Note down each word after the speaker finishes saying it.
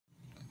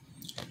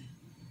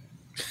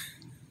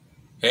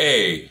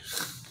Hey,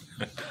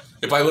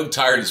 if I look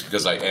tired, it's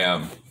because I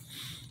am.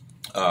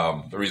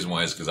 The reason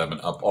why is because I've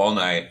been up all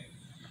night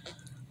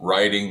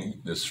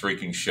writing this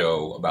freaking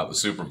show about the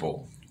Super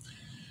Bowl.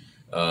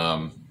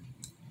 Um,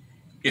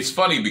 it's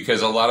funny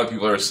because a lot of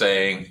people are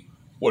saying,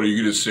 "What are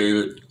you going to say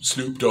that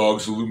Snoop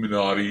Dogg's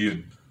Illuminati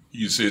and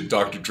you say that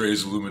Dr.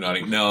 Dre's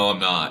Illuminati?" No, I'm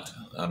not.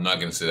 I'm not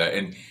going to say that.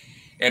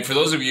 And for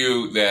those of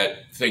you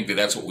that think that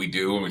that's what we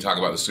do when we talk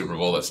about the Super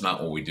Bowl, that's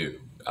not what we do.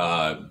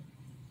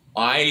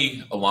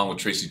 I, along with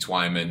Tracy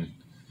Twyman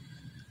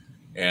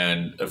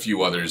and a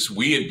few others,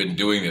 we had been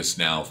doing this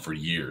now for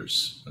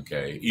years,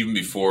 okay? Even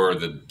before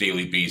the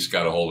Daily Beast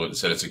got a hold of it and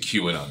said it's a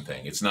QAnon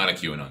thing. It's not a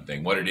QAnon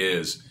thing. What it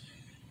is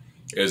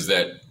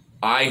that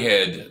I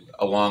had,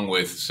 along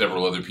with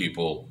several other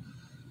people,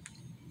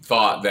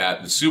 thought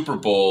that the Super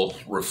Bowl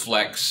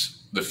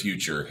reflects the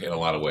future in a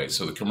lot of ways.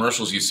 So the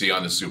commercials you see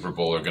on the Super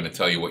Bowl are going to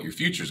tell you what your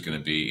future is going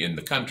to be in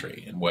the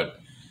country and what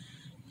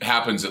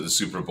happens at the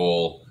Super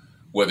Bowl,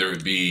 whether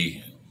it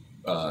be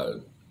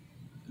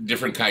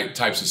different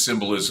types of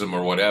symbolism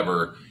or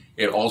whatever.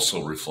 It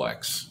also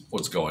reflects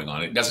what's going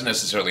on. It doesn't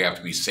necessarily have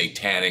to be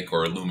satanic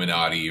or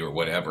Illuminati or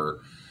whatever.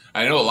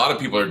 I know a lot of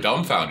people are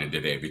dumbfounded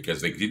today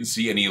because they didn't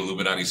see any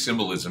Illuminati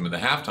symbolism in the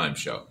halftime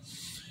show.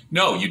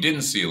 No, you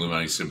didn't see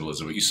Illuminati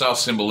symbolism, but you saw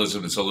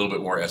symbolism that's a little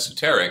bit more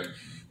esoteric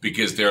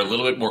because they're a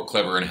little bit more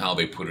clever in how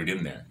they put it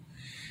in there.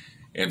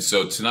 And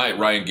so tonight,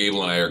 Ryan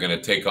Gable and I are going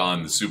to take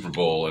on the Super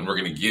Bowl, and we're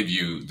going to give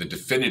you the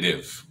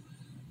definitive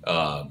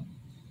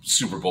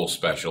Super Bowl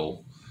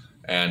special.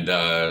 And,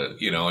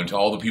 and to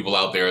all the people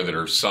out there that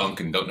are sunk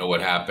and don't know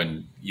what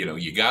happened,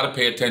 you got to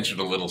pay attention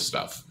to little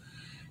stuff.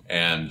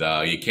 And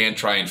you can't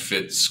try and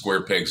fit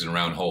square pegs in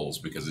round holes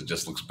because it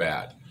just looks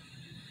bad.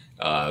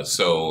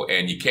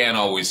 And you can't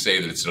always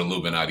say that it's an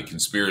Illuminati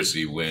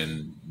conspiracy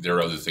when there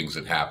are other things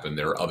that happen.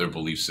 There are other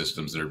belief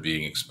systems that are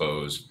being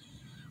exposed.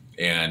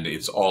 And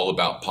it's all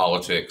about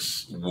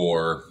politics,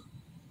 war,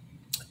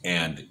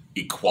 and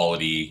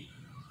equality.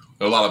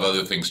 There are a lot of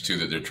other things, too,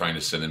 that they're trying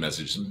to send a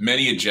message.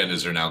 Many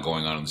agendas are now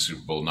going on in the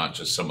Super Bowl, not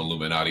just some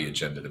Illuminati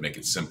agenda to make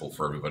it simple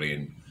for everybody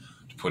and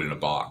to put in a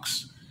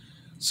box.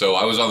 So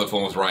I was on the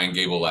phone with Ryan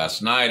Gable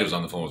last night. I was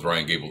on the phone with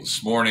Ryan Gable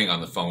this morning,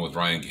 on the phone with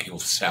Ryan Gable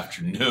this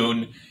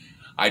afternoon.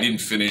 I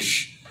didn't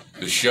finish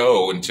the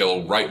show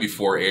until right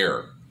before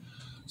air.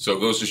 So it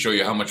goes to show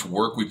you how much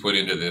work we put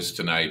into this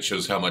tonight. It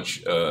shows how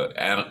much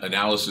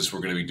analysis we're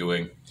going to be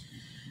doing.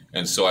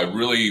 And so I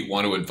really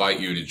want to invite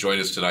you to join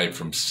us tonight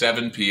from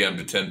 7 p.m.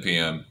 to 10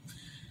 p.m.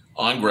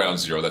 on Ground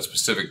Zero. That's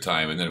Pacific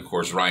time. And then, of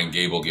course, Ryan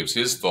Gable gives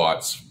his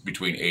thoughts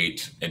between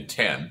 8 and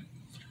 10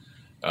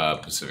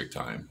 Pacific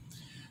time.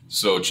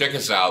 So check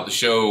us out. The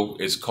show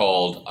is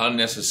called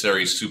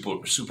Unnecessary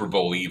Super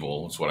Bowl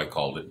Evil. That's what I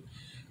called it.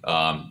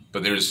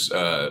 But there's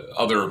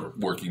other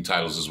working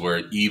titles as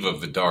well. Eve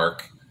of the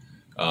Dark.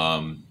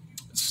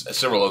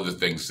 Several other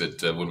things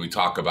that when we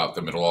talk about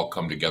them, it'll all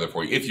come together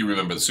for you. If you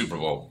remember the Super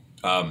Bowl.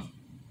 A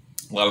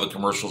lot of the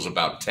commercials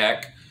about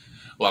tech,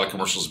 a lot of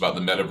commercials about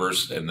the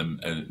metaverse and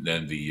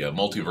then the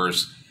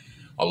multiverse,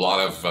 a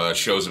lot of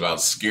shows about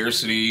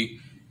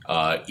scarcity,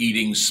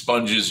 eating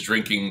sponges,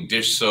 drinking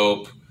dish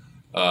soap,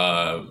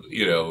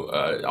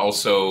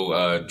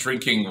 also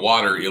drinking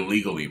water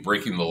illegally,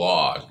 breaking the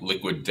law,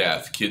 liquid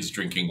death, kids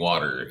drinking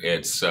water.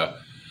 It's a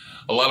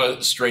lot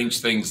of strange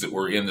things that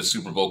were in the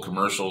Super Bowl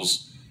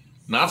commercials.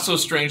 Not so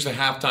strange the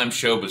halftime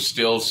show, but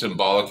still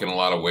symbolic in a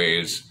lot of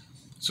ways.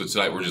 So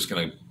tonight we're just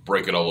going to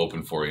break it all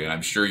open for you, and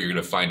I'm sure you're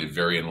going to find it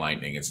very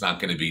enlightening. It's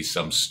not going to be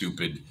some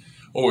stupid,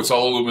 oh, it's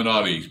all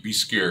Illuminati, be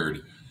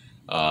scared.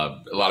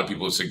 A lot of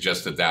people have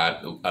suggested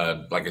that.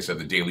 Like I said,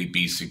 the Daily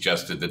Beast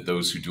suggested that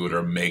those who do it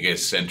are mega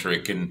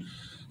eccentric and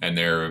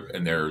they're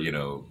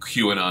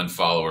QAnon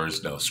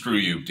followers. No, screw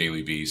you,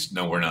 Daily Beast.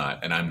 No, we're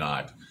not, and I'm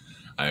not.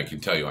 I can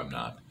tell you I'm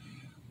not.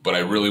 But I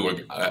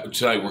really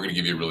tonight we're going to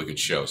give you a really good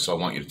show, so I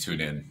want you to tune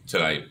in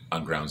tonight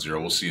on Ground Zero.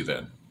 We'll see you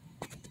then.